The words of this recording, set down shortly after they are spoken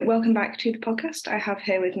Welcome back to the podcast. I have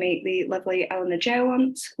here with me the lovely Eleanor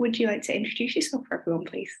Jayawant. Would you like to introduce yourself for everyone,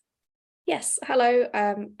 please? Yes, hello.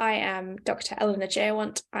 I am Dr. Eleanor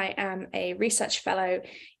Jayawant. I am a research fellow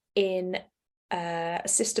in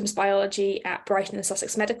systems biology at Brighton and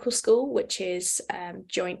Sussex Medical School, which is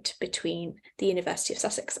joint between the University of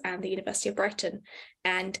Sussex and the University of Brighton.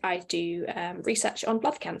 And I do research on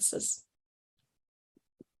blood cancers.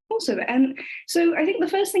 Awesome. So I think the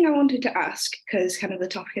first thing I wanted to ask, because kind of the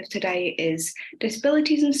topic of today is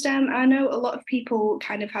disabilities in STEM, I know a lot of people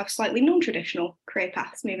kind of have slightly non-traditional career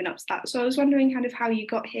paths moving up to that. So I was wondering kind of how you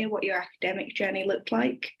got here, what your academic journey looked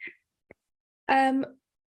like.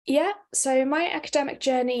 Yeah, so my academic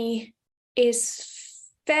journey is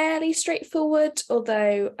fairly straightforward,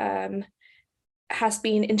 although has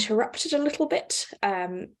been interrupted a little bit.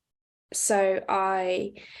 So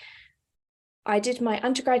I did my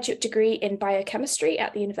undergraduate degree in biochemistry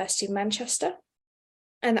at the University of Manchester,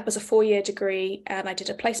 and that was a 4-year degree, and I did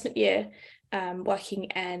a placement year working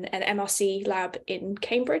in an MRC lab in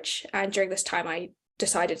Cambridge. And during this time I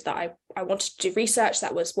decided that I wanted to do research.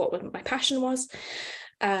 That was what my passion was.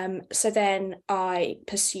 So then I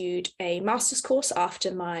pursued a master's course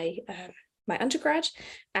after my undergrad,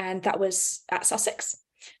 and that was at Sussex,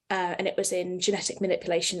 and it was in genetic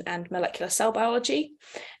manipulation and molecular cell biology.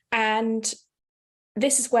 And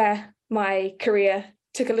this is where my career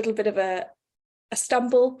took a little bit of a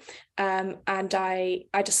stumble, and I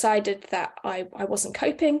decided that I wasn't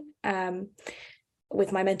coping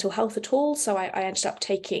with my mental health at all. So I ended up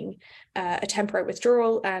taking a temporary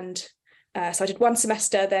withdrawal, and so I did 1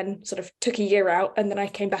 semester, then sort of took a year out, and then I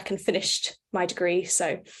came back and finished my degree.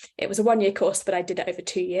 So it was a 1-year course, but I did it over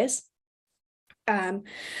 2 years.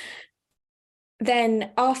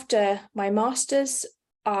 Then after my master's,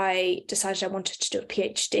 I decided I wanted to do a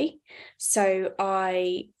PhD. So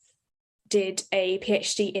I did a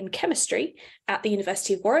PhD in chemistry at the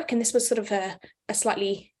University of Warwick, and this was sort of a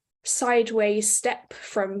slightly sideways step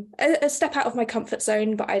from a step out of my comfort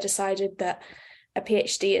zone, but I decided that a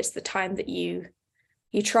PhD is the time that you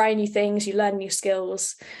try new things, you learn new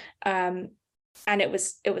skills, and it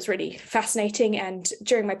was really fascinating. And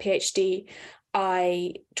during my PhD,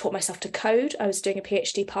 I taught myself to code. I was doing a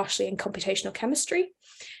PhD partially in computational chemistry,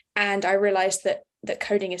 and I realized that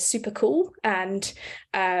coding is super cool, and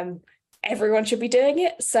everyone should be doing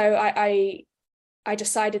it. So I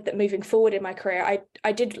decided that moving forward in my career,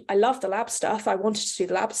 I love the lab stuff. I wanted to do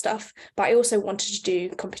the lab stuff, but I also wanted to do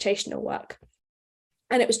computational work.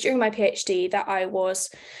 And it was during my PhD that I was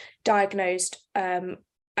diagnosed as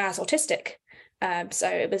autistic. So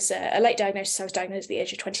it was a late diagnosis. I was diagnosed at the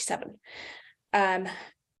age of 27.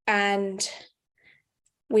 And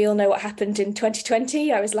we all know what happened in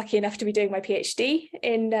 2020. I was lucky enough to be doing my PhD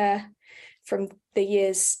from the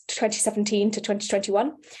years 2017 to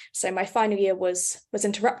 2021. So my final year was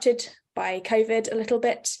interrupted by COVID a little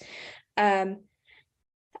bit. And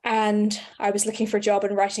I was looking for a job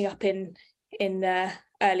and writing up in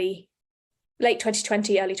late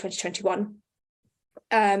 2020, early 2021.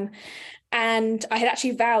 And I had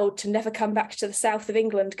actually vowed to never come back to the south of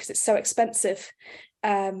England because it's so expensive.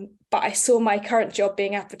 But I saw my current job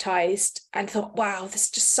being advertised and thought, wow, this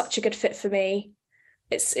is just such a good fit for me.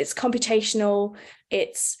 It's computational,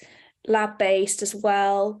 it's lab-based as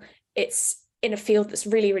well. It's in a field that's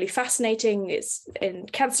really, really fascinating. It's in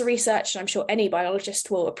cancer research, and I'm sure any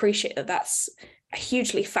biologist will appreciate that that's a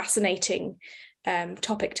hugely fascinating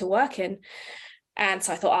topic to work in. And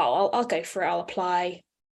so I thought, oh, I'll go for it, I'll apply.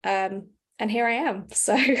 And here I am,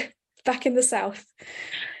 so back in the south.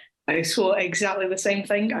 I saw exactly the same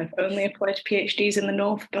thing. I've only applied to PhDs in the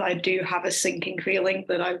north, but I do have a sinking feeling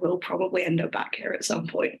that I will probably end up back here at some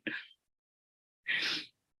point.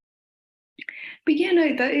 But yeah,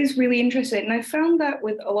 no, that is really interesting. And I found that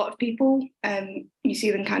with a lot of people, you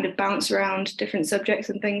see them kind of bounce around different subjects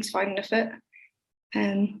and things, finding a fit.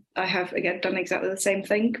 I have, again, done exactly the same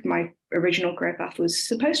thing. My original career path was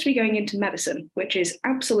supposed to be going into medicine, which is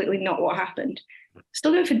absolutely not what happened.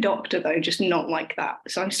 Still going for doctor, though, just not like that.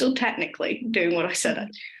 So I'm still technically doing what I said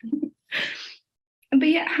I'd do. But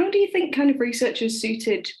yeah, how do you think kind of research has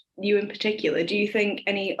suited you in particular? Do you think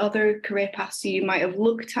any other career paths you might have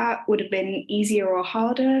looked at would have been easier or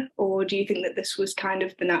harder? Or do you think that this was kind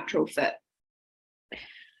of the natural fit?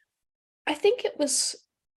 I think it was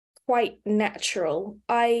quite natural.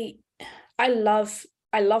 I love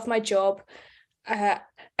my job. I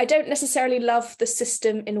don't necessarily love the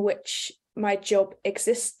system in which my job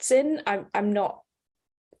exists in. I'm not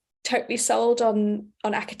totally sold on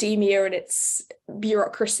academia and its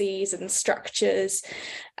bureaucracies and structures,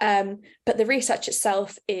 but the research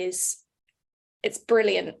itself it's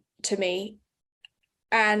brilliant to me.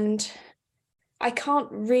 And I can't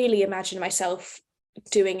really imagine myself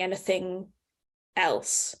doing anything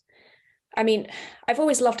else. I mean, I've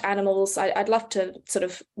always loved animals. I'd love to sort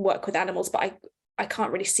of work with animals, but I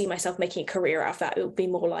can't really see myself making a career out of that. It would be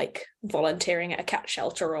more like volunteering at a cat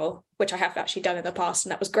shelter, or which I have actually done in the past,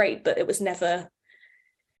 and that was great, but it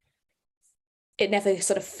never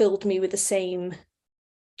sort of filled me with the same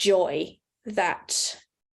joy that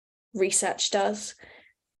research does.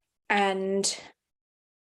 And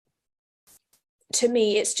to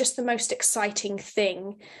me, it's just the most exciting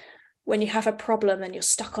thing when you have a problem and you're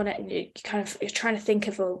stuck on it, and you're trying to think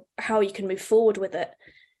of how you can move forward with it.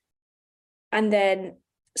 And then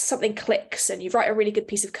something clicks and you write a really good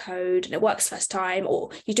piece of code and it works first time, or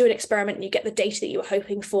you do an experiment and you get the data that you were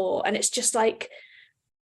hoping for. And it's just the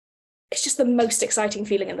most exciting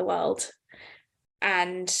feeling in the world.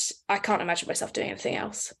 And I can't imagine myself doing anything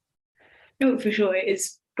else. No, for sure. It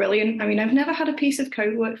is brilliant. I mean, I've never had a piece of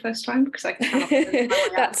code work first time because I cannot.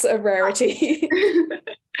 That's a rarity.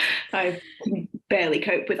 I can barely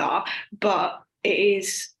cope with R, but it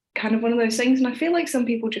is kind of one of those things. And I feel like some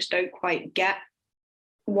people just don't quite get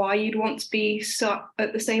why you'd want to be stuck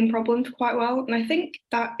at the same problem for quite well. And I think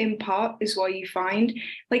that in part is why you find,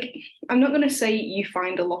 like, I'm not going to say you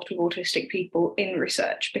find a lot of autistic people in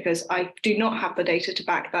research, because I do not have the data to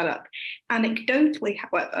back that up. Anecdotally,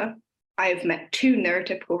 however, I have met 2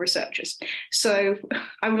 neurotypical researchers. So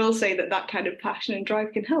I will say that kind of passion and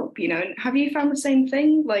drive can help, And have you found the same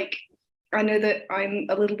thing? Like, I know that I'm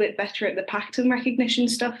a little bit better at the pattern recognition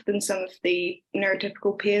stuff than some of the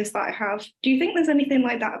neurotypical peers that I have. Do you think there's anything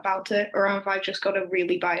like that about it, or have I just got a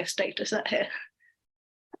really biased data set here?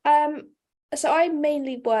 So I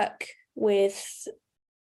mainly work with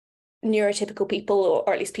neurotypical people,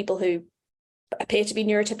 or at least people who appear to be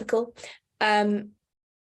neurotypical.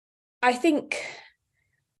 I think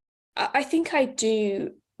I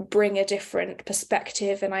do bring a different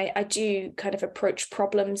perspective, and I do kind of approach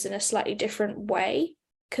problems in a slightly different way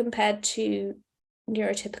compared to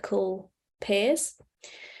neurotypical peers.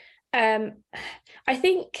 I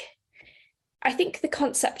think the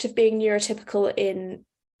concept of being neurotypical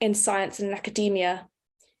in science and in academia,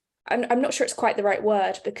 I'm not sure it's quite the right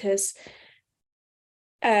word, because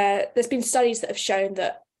there's been studies that have shown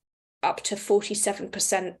that up to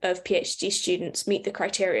 47% of PhD students meet the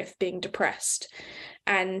criteria for being depressed.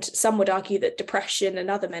 And some would argue that depression and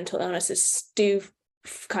other mental illnesses do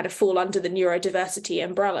kind of fall under the neurodiversity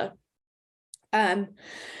umbrella.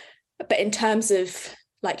 But in terms of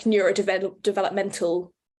like neurodevelopmental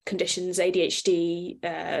conditions, ADHD,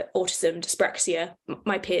 autism, dyspraxia,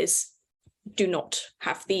 my peers do not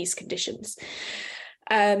have these conditions.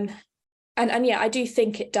 And yeah, I do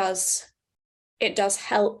think it does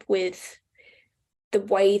help with the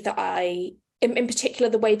way that in particular,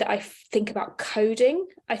 the way that I think about coding,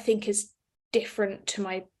 I think is different to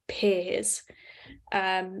my peers.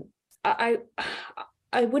 I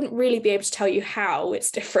wouldn't really be able to tell you how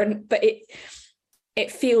it's different, but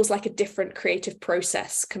it feels like a different creative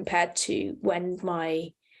process compared to when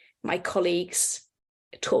my colleagues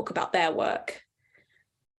talk about their work.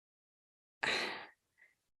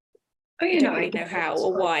 I don't really know how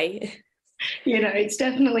or why. It's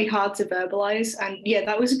definitely hard to verbalize. And yeah,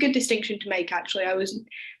 that was a good distinction to make, actually. I was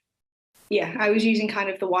using kind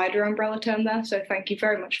of the wider umbrella term there. So thank you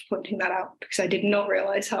very much for pointing that out, because I did not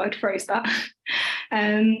realize how I'd phrase that.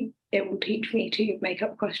 It will teach me to make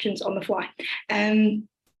up questions on the fly.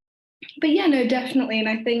 But yeah, no, definitely. And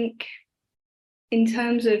I think in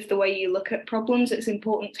terms of the way you look at problems, it's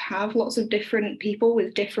important to have lots of different people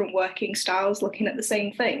with different working styles looking at the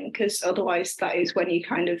same thing, because otherwise that is when you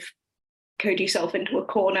kind of code yourself into a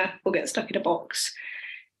corner or get stuck in a box.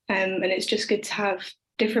 And it's just good to have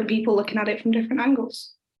different people looking at it from different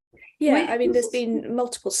angles. Yeah, I mean, there's been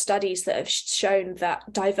multiple studies that have shown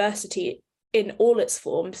that diversity in all its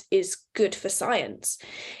forms is good for science.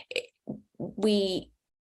 We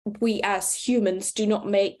as humans do not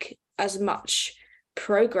make as much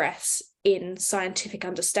progress in scientific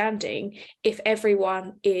understanding if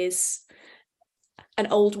everyone is an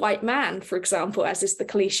old white man, for example, as is the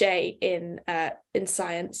cliche in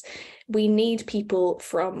science. We need people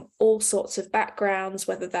from all sorts of backgrounds,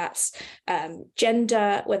 whether that's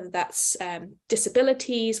gender, whether that's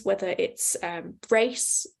disabilities, whether it's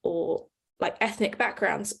race or like ethnic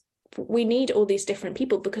backgrounds. We need all these different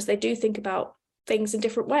people because they do think about things in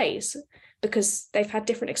different ways, because they've had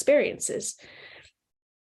different experiences.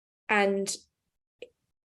 And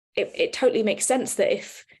it totally makes sense that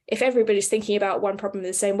if everybody's thinking about one problem in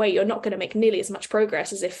the same way, you're not going to make nearly as much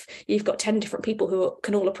progress as if you've got 10 different people who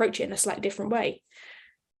can all approach it in a slightly different way.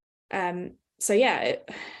 So yeah,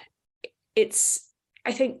 it's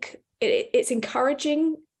I think it's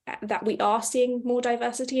encouraging that we are seeing more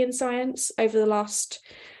diversity in science over the last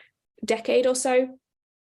decade or so,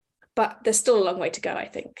 but there's still a long way to go, I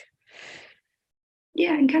think.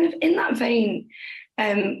 Yeah, and kind of in that vein,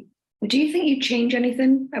 do you think you'd change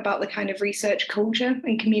anything about the kind of research culture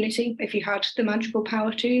and community if you had the magical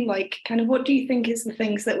power to? Like, kind of what do you think is the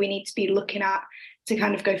things that we need to be looking at to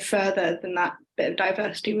kind of go further than that bit of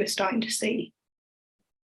diversity we're starting to see?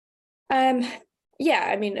 Yeah,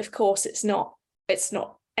 I mean, of course, it's not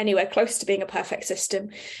anywhere close to being a perfect system.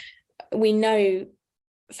 We know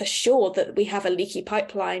for sure that we have a leaky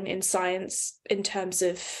pipeline in science in terms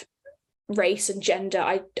of race and gender.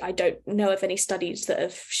 I don't know of any studies that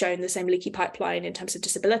have shown the same leaky pipeline in terms of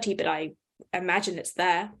disability, but I imagine it's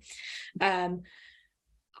there.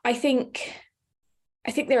 I think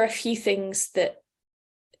there are a few things that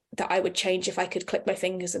I would change if I could click my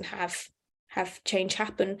fingers and have change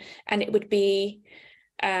happen, and it would be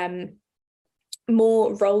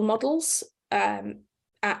more role models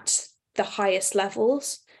at the highest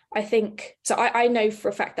levels. I think so. I know for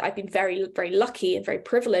a fact that I've been very, very lucky and very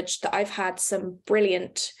privileged that I've had some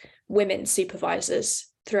brilliant women supervisors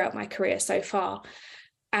throughout my career so far,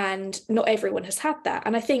 and not everyone has had that.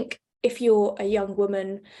 And I think if you're a young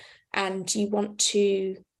woman and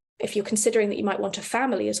if you're considering that you might want a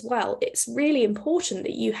family as well, it's really important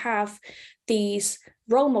that you have these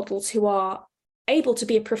role models who are able to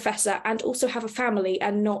be a professor and also have a family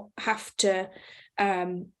and not have to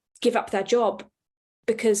give up their job,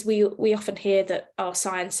 because we often hear that our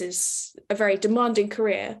science is a very demanding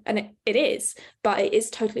career, and it is, but it is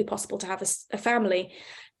totally possible to have a family.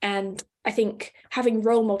 And I think having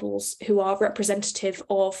role models who are representative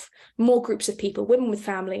of more groups of people, women with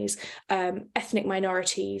families, ethnic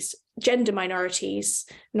minorities, gender minorities,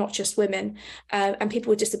 not just women, and people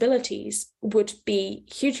with disabilities would be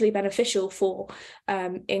hugely beneficial for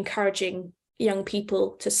encouraging young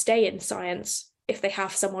people to stay in science if they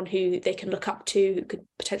have someone who they can look up to, who could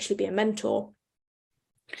potentially be a mentor.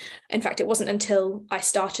 In fact, it wasn't until I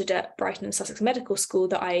started at Brighton and Sussex Medical School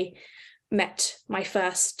that I met my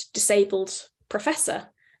first disabled professor,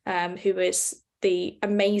 who is the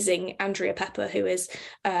amazing Andrea Pepper, who is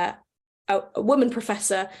a woman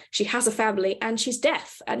professor. She has a family and she's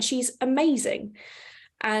deaf, and she's amazing.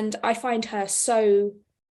 And I find her so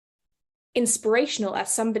inspirational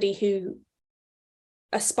as somebody who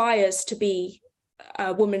aspires to be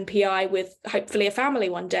a woman PI with hopefully a family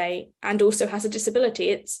one day and also has a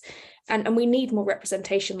disability. And we need more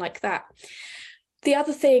representation like that. The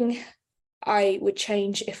other thing I would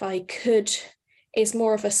change if I could is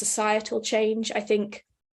more of a societal change. I think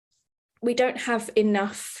we don't have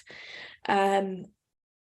enough caring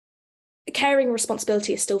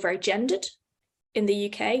responsibility is still very gendered in the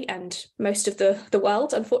UK and most of the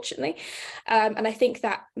world, unfortunately. And I think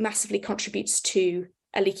that massively contributes to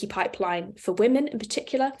a leaky pipeline for women in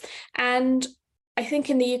particular. And I think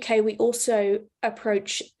in the UK, we also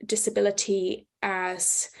approach disability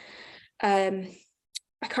as, I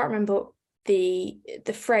can't remember the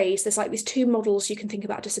phrase, there's like these two models you can think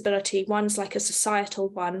about disability. One's like a societal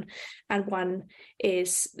one, and one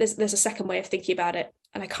is, there's a second way of thinking about it.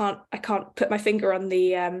 And I can't put my finger on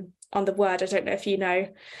the word. I don't know if you know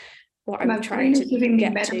what I'm trying to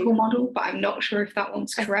get medical to. Model, but I'm not sure if that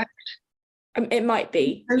one's correct. It might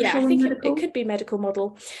be. Social, yeah, I think it could be medical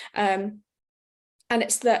model. And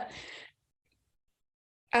it's that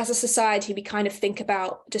as a society, we kind of think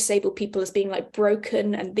about disabled people as being like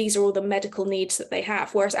broken, and these are all the medical needs that they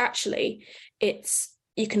have. Whereas actually,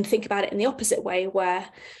 you can think about it in the opposite way, where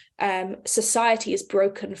society is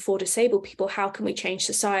broken for disabled people. How can we change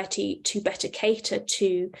society to better cater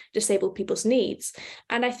to disabled people's needs?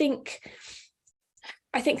 And I think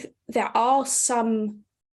there are some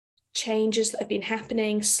changes that have been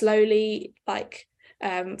happening slowly, like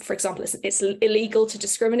for example, it's illegal to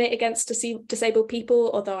discriminate against disabled people,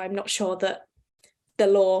 although I'm not sure that the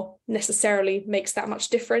law necessarily makes that much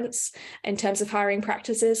difference in terms of hiring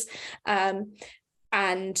practices.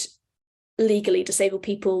 And legally, disabled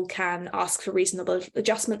people can ask for reasonable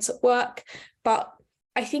adjustments at work. But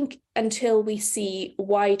I think until we see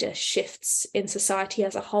wider shifts in society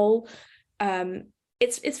as a whole,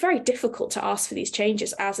 it's very difficult to ask for these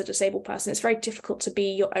changes as a disabled person. It's very difficult to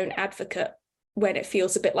be your own advocate when it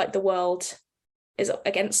feels a bit like the world is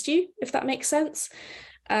against you, if that makes sense.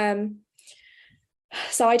 So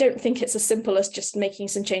I don't think it's as simple as just making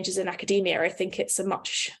some changes in academia. I think it's a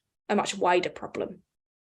much wider problem.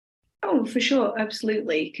 Oh, for sure,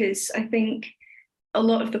 absolutely. Because I think a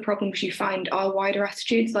lot of the problems you find are wider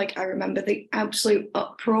attitudes. Like I remember the absolute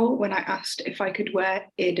uproar when I asked if I could wear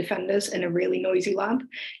ear defenders in a really noisy lab.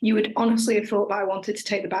 You would honestly have thought that I wanted to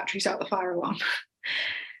take the batteries out the fire alarm.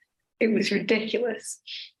 It was ridiculous.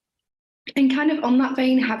 And kind of on that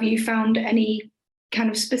vein, have you found any kind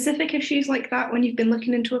of specific issues like that when you've been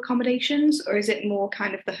looking into accommodations, or is it more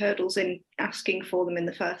kind of the hurdles in asking for them in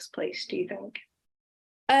the first place, do you think?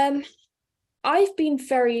 I've been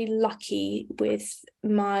very lucky with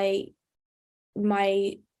my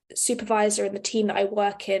supervisor and the team that I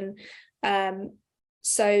work in.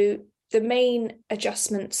 So the main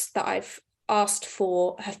adjustments that I've asked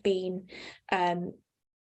for have been,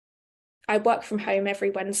 I work from home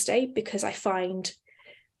every Wednesday because I find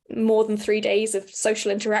more than 3 days of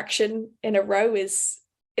social interaction in a row it's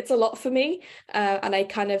a lot for me. And I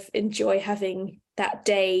kind of enjoy having that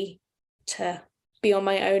day to be on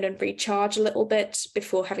my own and recharge a little bit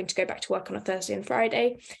before having to go back to work on a Thursday and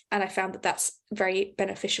Friday. And I found that that's very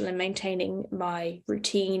beneficial in maintaining my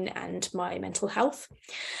routine and my mental health.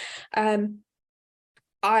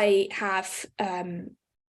 I have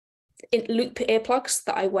loop earplugs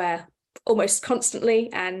that I wear almost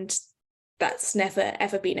constantly, and that's never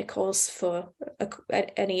ever been a cause for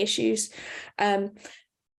any issues.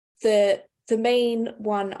 The main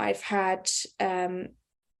one I've had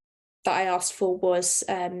that I asked for was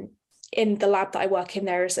in the lab that I work in,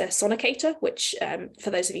 there is a sonicator, which for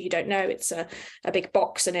those of you who don't know, it's a big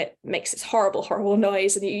box and it makes this horrible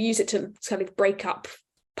noise, and you use it to kind of break up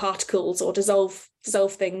particles or dissolve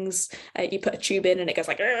things. You put a tube in and it goes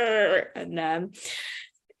like, and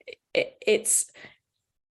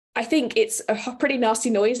I think it's a pretty nasty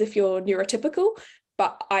noise if you're neurotypical,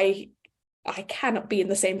 but I cannot be in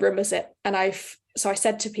the same room as it. And I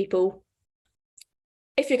said to people,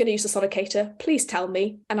 if you're going to use the sonicator, please tell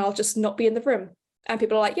me and I'll just not be in the room. And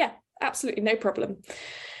people are like, yeah, absolutely, no problem.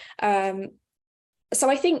 So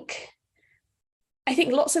I think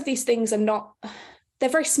lots of these things they're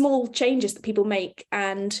very small changes that people make.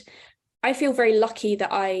 And I feel very lucky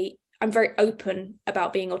that I'm very open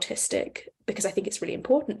about being autistic, because I think it's really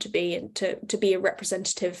important to be, and to be a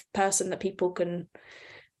representative person that people can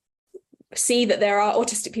see that there are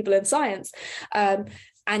autistic people in science. And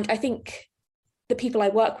I think the people I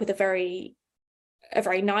work with are very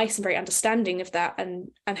nice and very understanding of that, and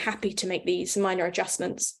happy to make these minor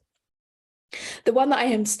adjustments. The one that I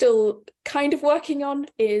am still kind of working on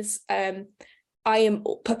is I am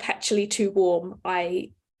perpetually too warm.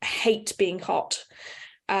 I hate being hot.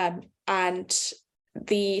 And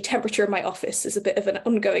the temperature of my office is a bit of an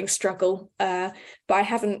ongoing struggle, but I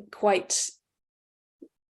haven't quite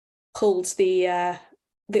pulled the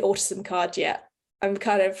autism card yet. I'm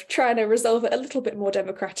kind of trying to resolve it a little bit more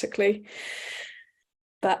democratically,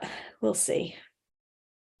 but we'll see.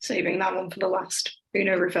 Saving that one for the last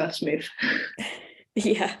Uno reverse move.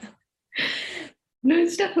 Yeah. No,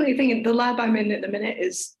 it's definitely a thing. The lab I'm in at the minute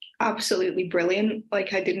is absolutely brilliant.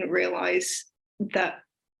 Like, I didn't realize that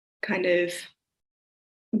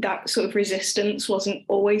that sort of resistance wasn't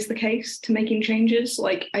always the case to making changes.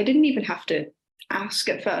 Like, I didn't even have to ask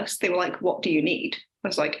at first. They were like, what do you need? I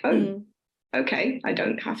was like, oh, okay, I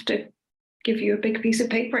don't have to give you a big piece of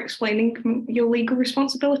paper explaining your legal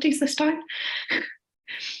responsibilities this time.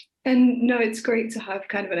 And no, it's great to have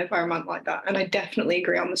kind of an environment like that. And I definitely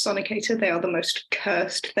agree on the sonicator. They are the most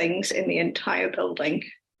cursed things in the entire building.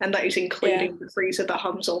 And that is including the freezer that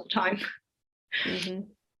hums all the time. Mm-hmm.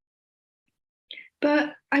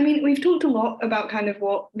 But I mean, we've talked a lot about kind of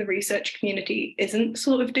what the research community isn't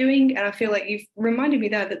sort of doing. And I feel like you've reminded me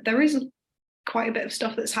there that there is quite a bit of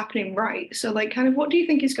stuff that's happening right. So like, kind of what do you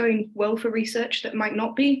think is going well for research that might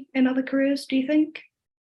not be in other careers, do you think?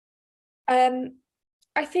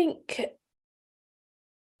 I think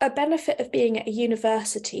a benefit of being at a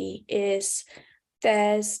university is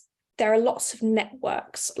there are lots of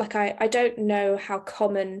networks. Like I don't know how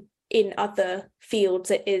common in other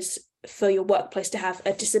fields it is for your workplace to have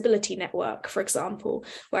a disability network, for example,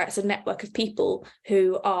 where it's a network of people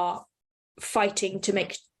who are fighting to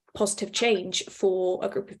make positive change for a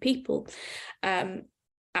group of people. And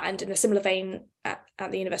in a similar vein at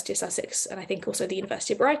the University of Sussex, and I think also the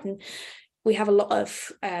University of Brighton, we have a lot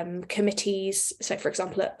of committees. So, for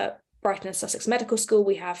example, at Brighton and Sussex Medical School,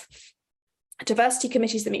 we have diversity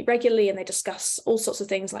committees that meet regularly, and they discuss all sorts of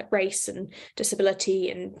things like race and disability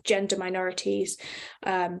and gender minorities.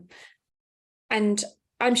 And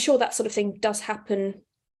I'm sure that sort of thing does happen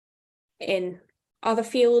in other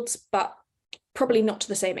fields, but probably not to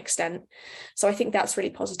the same extent. So I think that's really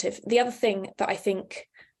positive. The other thing that I think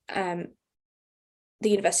the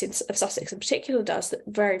University of Sussex in particular does that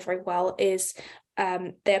very, very well is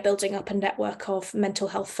they're building up a network of mental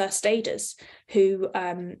health first aiders who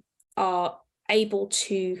are able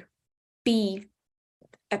to be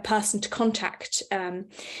a person to contact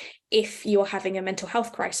if you're having a mental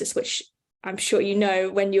health crisis, which I'm sure you know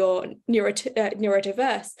when you're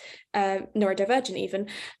neurodivergent even.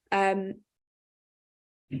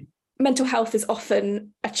 Mental health is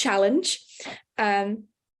often a challenge.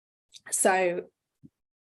 So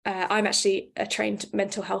I'm actually a trained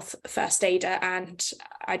mental health first aider, and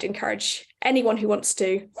I'd encourage anyone who wants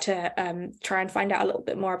to try and find out a little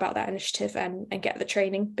bit more about that initiative and get the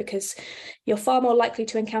training, because you're far more likely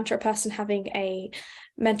to encounter a person having a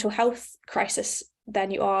mental health crisis than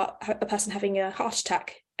you are a person having a heart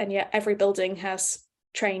attack. And yet every building has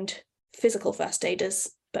trained physical first aiders,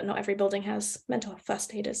 but not every building has mental health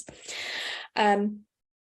first aiders.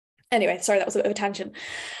 Anyway, sorry, that was a bit of a tangent.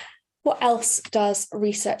 What else does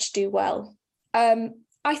research do well? I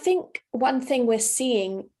think one thing we're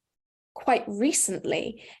seeing quite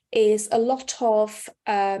recently is a lot of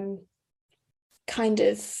kind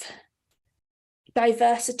of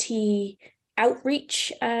diversity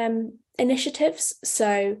outreach initiatives.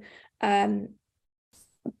 So Brighton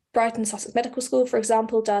Sussex Medical School, for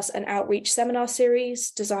example, does an outreach seminar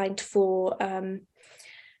series designed for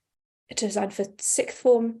sixth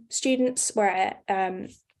form students, where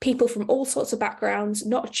people from all sorts of backgrounds,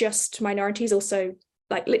 not just minorities, also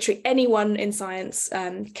like literally anyone in science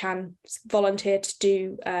can volunteer to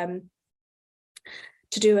do a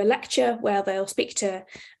lecture where they'll speak to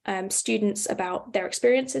students about their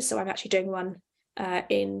experiences. So I'm actually doing one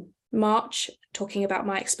in March, talking about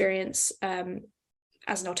my experience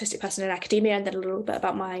as an autistic person in academia, and then a little bit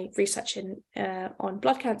about my research on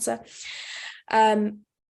blood cancer.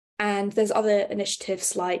 And there's other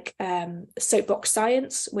initiatives like Soapbox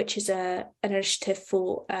Science, which is an initiative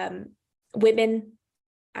for women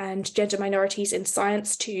and gender minorities in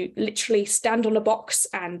science to literally stand on a box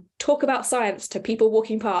and talk about science to people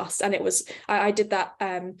walking past. And it was, I did that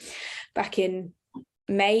back in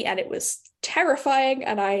May, and it was terrifying,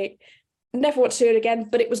 and I never want to do it again,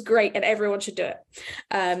 but it was great and everyone should do it.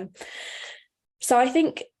 So I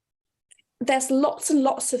think there's lots and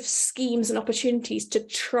lots of schemes and opportunities to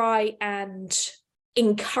try and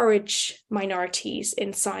encourage minorities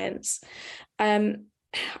in science. I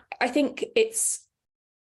think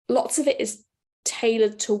lots of it is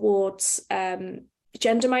tailored towards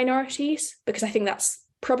gender minorities, because I think that's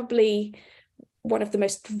probably one of the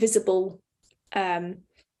most visible, I'm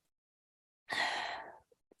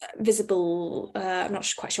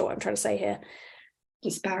not quite sure what I'm trying to say here.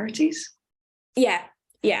 Disparities? Yeah,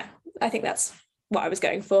 I think that's what I was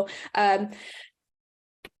going for.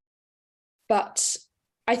 But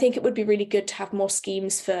I think it would be really good to have more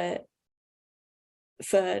schemes for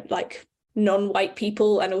like non-white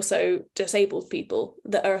people and also disabled people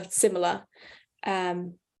that are similar.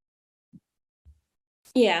 I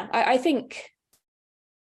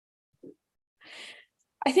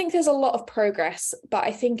think there's a lot of progress, but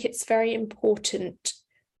I think it's very important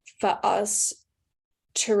for us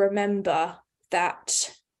to remember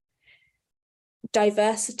that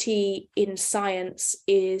diversity in science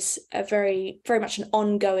is a very, very much an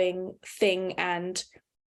ongoing thing, and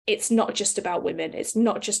it's not just about women, it's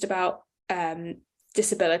not just about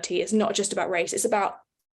disability, it's not just about race, it's about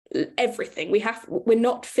everything. We're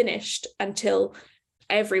not finished until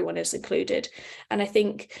everyone is included. And I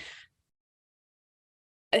think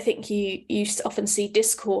you often see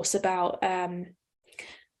discourse about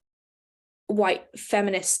white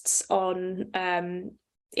feminists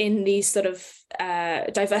in these sort of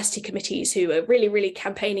diversity committees who are really, really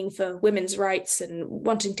campaigning for women's rights and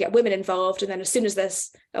wanting to get women involved. And then as soon as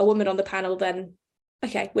there's a woman on the panel, then,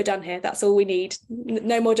 okay, we're done here. That's all we need.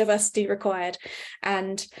 No more diversity required.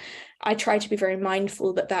 And I try to be very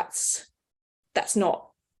mindful that that's not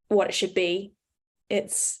what it should be. We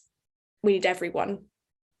need everyone.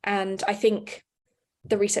 And I think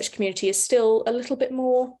the research community is still a little bit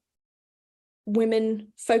more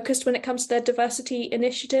women focused when it comes to their diversity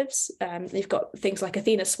initiatives. They've got things like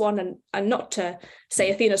Athena Swan, and not to say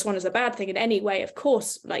Athena Swan is a bad thing in any way, of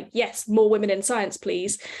course, like, yes, more women in science,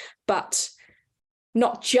 please, but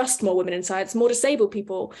not just more women in science, more disabled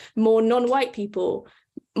people, more non-white people,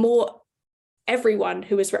 more everyone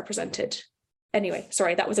who is represented. Anyway,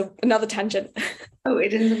 sorry, that was another tangent. Oh,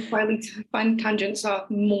 it isn't fine. Tangents are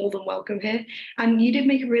more than welcome here. And you did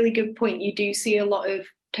make a really good point. You do see a lot of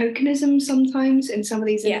tokenism sometimes in some of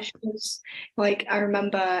these initiatives. Like I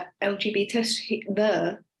remember LGBT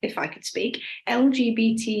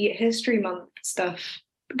History Month stuff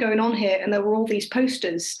going on here, and there were all these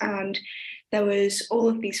posters, and there was all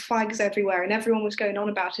of these flags everywhere and everyone was going on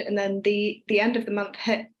about it. And then the end of the month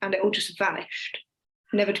hit and it all just vanished,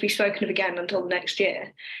 never to be spoken of again until the next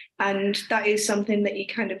year. And that is something that you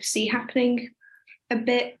kind of see happening a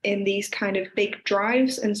bit in these kind of big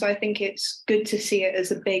drives. And so I think it's good to see it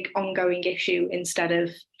as a big ongoing issue instead of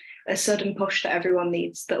a sudden push that everyone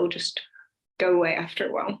needs that will just go away after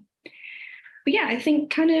a while. But yeah, I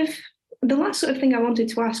think kind of the last sort of thing I wanted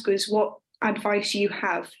to ask was what advice you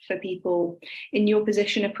have for people in your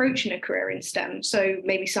position approaching a career in STEM. So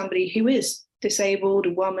maybe somebody who is disabled,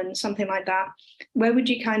 a woman, something like that. Where would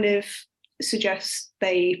you kind of suggest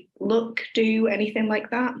they look, do anything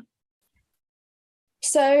like that?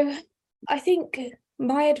 So I think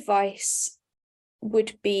my advice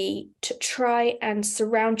would be to try and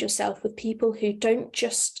surround yourself with people who don't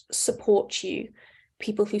just support you,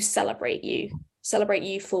 people who celebrate you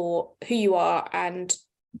for who you are and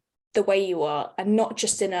the way you are, and not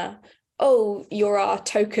just in a, oh, you're our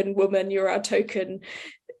token woman, you're our token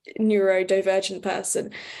neurodivergent person.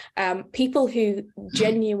 People who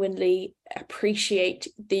genuinely appreciate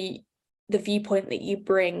the viewpoint that you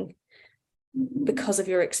bring because of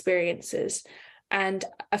your experiences. And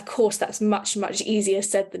of course, that's much, much easier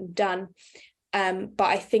said than done. But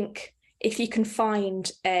I think if you can find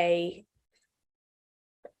a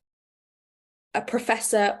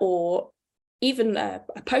professor or even a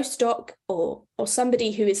postdoc or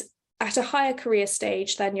somebody who is at a higher career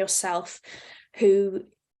stage than yourself, who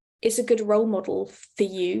is a good role model for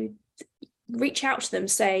you, reach out to them,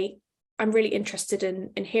 say, I'm really interested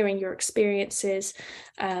in hearing your experiences.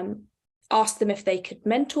 Ask them if they could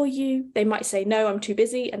mentor you. They might say, no, I'm too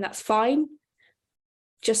busy, and that's fine.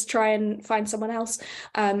 Just try and find someone else.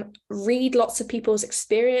 Read lots of people's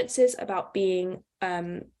experiences about being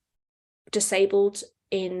disabled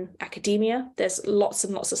in academia. There's lots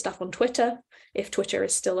and lots of stuff on Twitter, if Twitter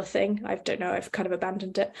is still a thing. I don't know, I've kind of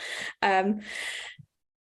abandoned it.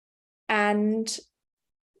 And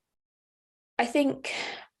I think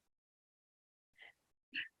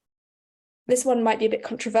this one might be a bit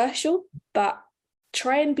controversial, but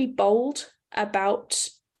try and be bold about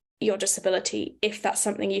your disability if that's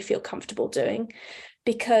something you feel comfortable doing,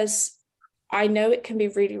 because I know it can be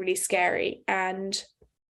really, really scary. And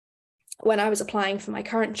when I was applying for my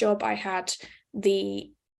current job, I had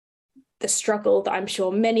the struggle that I'm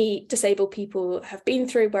sure many disabled people have been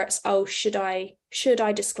through, where it's, oh, should I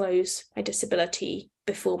disclose my disability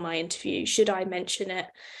before my interview? Should I mention it?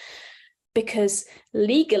 Because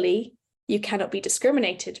legally, you cannot be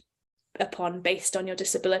discriminated upon based on your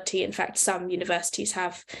disability. In fact, some universities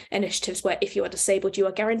have initiatives where if you are disabled, you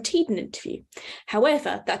are guaranteed an interview.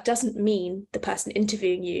 However, that doesn't mean the person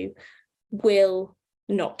interviewing you will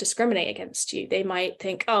not discriminate against you. They might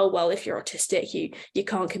think, oh, well, if you're autistic, you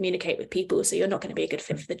can't communicate with people, so you're not going to be a good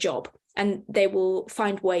fit for the job. And they will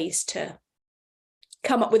find ways to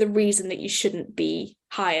come up with a reason that you shouldn't be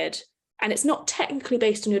hired. And it's not technically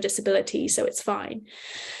based on your disability, so it's fine.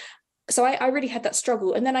 So I really had that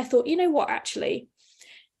struggle. And then I thought, you know what, actually,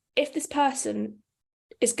 if this person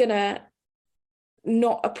is going to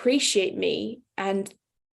not appreciate me and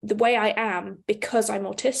the way I am because I'm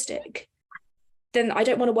autistic, then I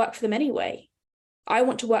don't want to work for them anyway. I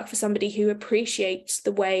want to work for somebody who appreciates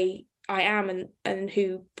the way I am and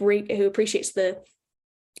who appreciates the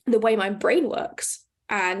way my brain works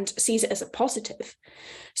and sees it as a positive.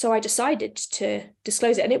 So I decided to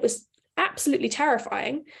disclose it, and it was absolutely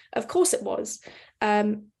terrifying. Of course it was.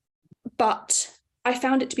 But I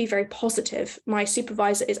found it to be very positive. My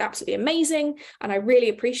supervisor is absolutely amazing and I really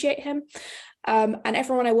appreciate him. And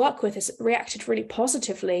everyone I work with has reacted really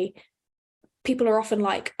positively. People are often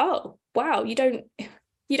like, oh, wow, you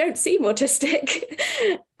don't seem autistic.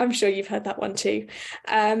 I'm sure you've heard that one too.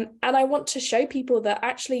 And I want to show people that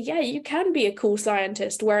actually, yeah, you can be a cool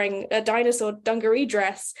scientist wearing a dinosaur dungaree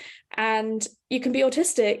dress, and you can be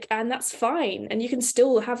autistic, and that's fine. And you can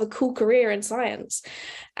still have a cool career in science.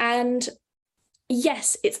 And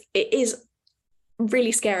yes, it is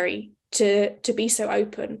really scary to be so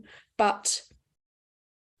open, but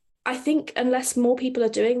I think unless more people are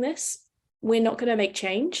doing this, we're not going to make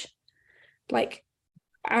change. Like,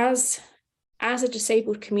 as a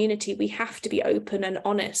disabled community, we have to be open and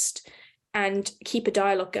honest and keep a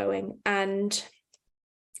dialogue going. And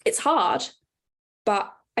it's hard,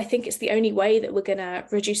 but I think it's the only way that we're going to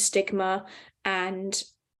reduce stigma and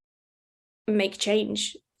make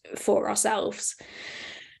change for ourselves.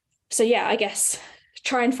 So yeah, I guess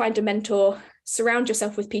try and find a mentor, surround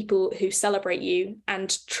yourself with people who celebrate you,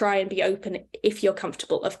 and try and be open if you're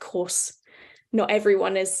comfortable. Of course, not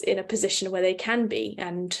everyone is in a position where they can be,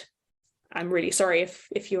 and I'm really sorry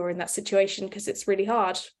if you're in that situation, because it's really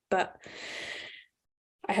hard, but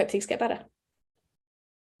I hope things get better.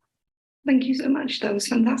 Thank you so much. That was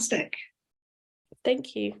fantastic.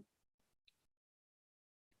 Thank you.